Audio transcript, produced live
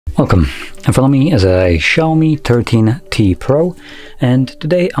Welcome, in front of me is a Xiaomi 13T Pro, and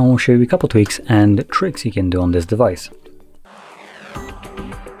today I will show you a couple tweaks and tricks you can do on this device.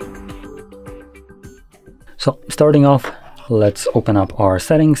 So starting off, let's open up our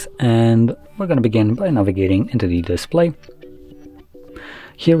settings and we're going to begin by navigating into the display.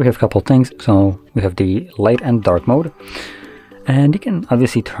 Here we have a couple things. So we have the light and dark mode, and you can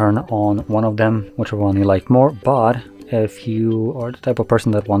obviously turn on one of them, whichever one you like more, but if you are the type of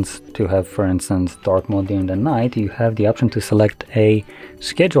person that wants to have, for instance, dark mode during the night, you have the option to select a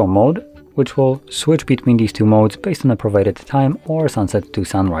schedule mode, which will switch between these two modes based on the provided time or sunset to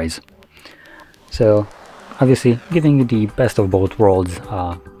sunrise. So obviously giving you the best of both worlds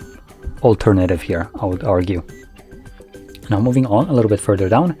alternative here, I would argue. Now moving on a little bit further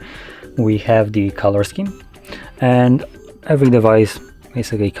down, we have the color scheme, and every device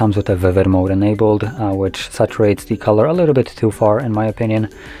basically comes with a vivid mode enabled, which saturates the color a little bit too far in my opinion.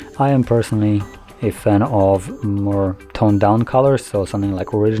 I am personally a fan of more toned down colors, so something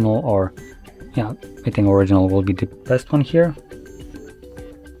like original, or yeah, I think original will be the best one here.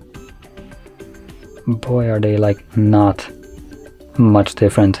 Boy, are they like not much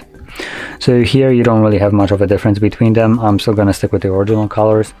different. So here you don't really have much of a difference between them. I'm still gonna stick with the original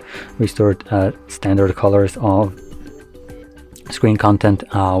colors, restored standard colors of screen content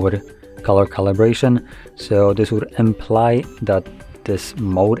with color calibration. So this would imply that this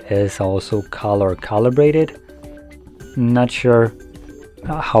mode is also color calibrated. Not sure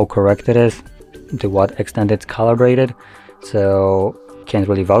how correct it is, to what extent it's calibrated, so can't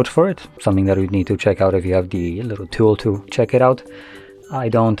really vouch for it. Something that you'd need to check out if you have the little tool to check it out. I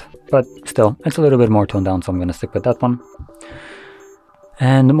don't, but still it's a little bit more toned down, so I'm gonna stick with that one.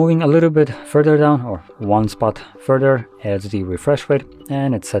 And moving a little bit further down, or one spot further, is the refresh rate,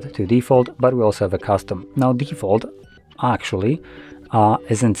 and it's set to default, but we also have a custom. Now default actually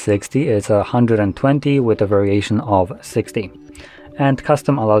isn't 60, it's 120 with a variation of 60. And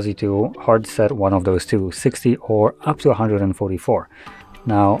custom allows you to hard set one of those two, 60 or up to 144.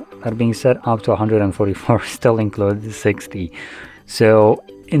 Now that being said, up to 144 still includes 60. So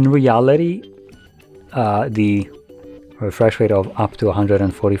in reality, the refresh rate of up to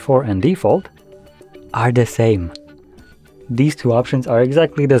 144 and default are the same. These two options are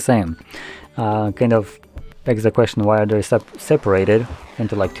exactly the same. Kind of begs the question, why are they separated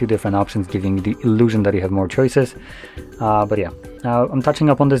into like two different options, giving the illusion that you have more choices. But yeah, now I'm touching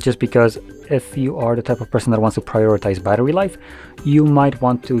up on this just because if you are the type of person that wants to prioritize battery life, you might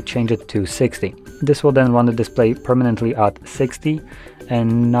want to change it to 60. This will then run the display permanently at 60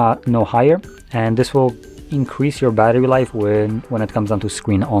 and no higher, and this will increase your battery life when it comes down to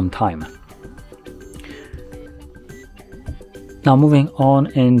screen on time. Now moving on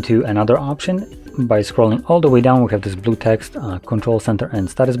into another option, by scrolling all the way down, we have this blue text, control center and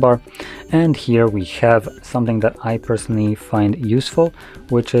status bar, and here we have something that I personally find useful,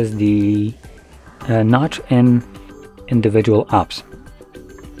 which is the notch in individual apps.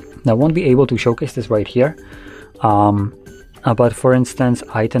 Now I won't be able to showcase this right here, but for instance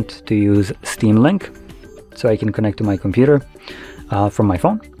I tend to use Steam Link, so I can connect to my computer from my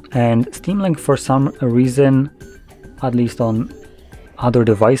phone, and Steam Link for some reason, at least on other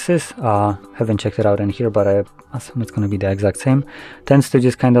devices, haven't checked it out in here, but I assume it's going to be the exact same, tends to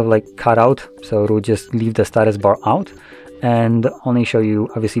just kind of like cut out, so it will just leave the status bar out and only show you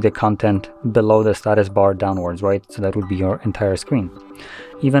obviously the content below the status bar downwards, right? So that would be your entire screen,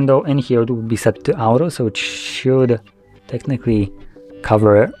 even though in here it would be set to auto, so it should technically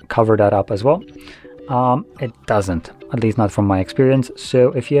cover that up as well. It doesn't, at least not from my experience.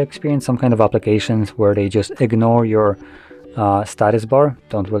 So if you experience some kind of applications where they just ignore your status bar,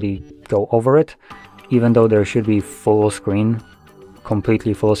 don't really go over it, even though there should be full screen,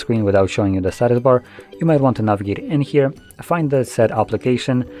 completely full screen without showing you the status bar, you might want to navigate in here, find the said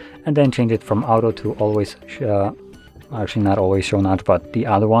application, and then change it from auto to always, actually not always show notch, but the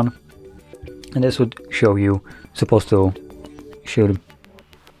other one. And this would show you, should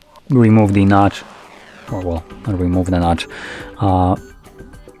remove the notch, or well, not remove the notch,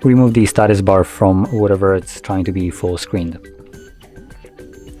 remove the status bar from whatever it's trying to be full screened.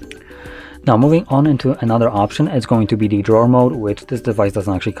 Now moving on into another option, it's going to be the drawer mode, which this device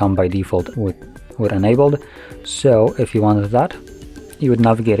doesn't actually come by default with enabled. So if you wanted that, you would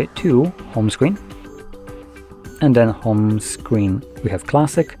navigate it to home screen, and then home screen we have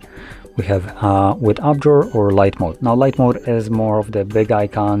classic, we have with up drawer or light mode. Now light mode is more of the big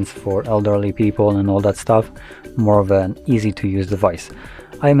icons for elderly people and all that stuff, more of an easy to use device.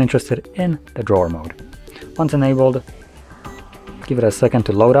 I am interested in the drawer mode. Once enabled, give it a second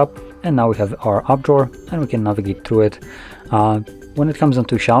to load up, and now we have our up drawer and we can navigate through it. when it comes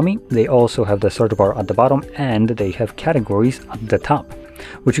onto Xiaomi, they also have the search bar at the bottom, and they have categories at the top,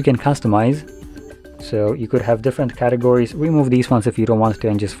 which you can customize. So you could have different categories, remove these ones if you don't want to,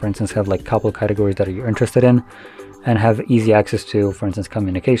 and just, for instance, have like a couple categories that you're interested in, and have easy access to, for instance,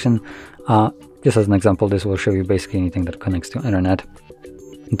 communication. Just as an example, this will show you basically anything that connects to internet,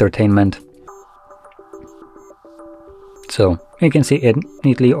 entertainment. So you can see it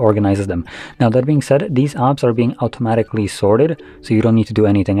neatly organizes them. Now, that being said, these apps are being automatically sorted, so you don't need to do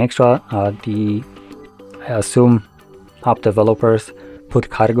anything extra. I assume app developers put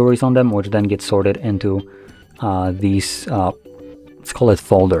categories on them, which then get sorted into these, let's call it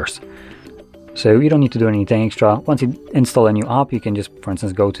folders. So you don't need to do anything extra. Once you install a new app, you can just, for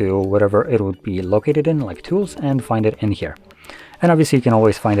instance, go to whatever it would be located in, like tools, and find it in here. And obviously you can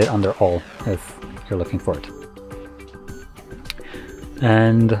always find it under all if you're looking for it.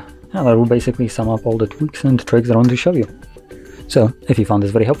 And that will basically sum up all the tweaks and tricks that I wanted to show you. So if you found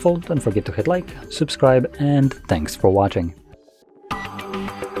this very helpful, don't forget to hit like, subscribe, and thanks for watching.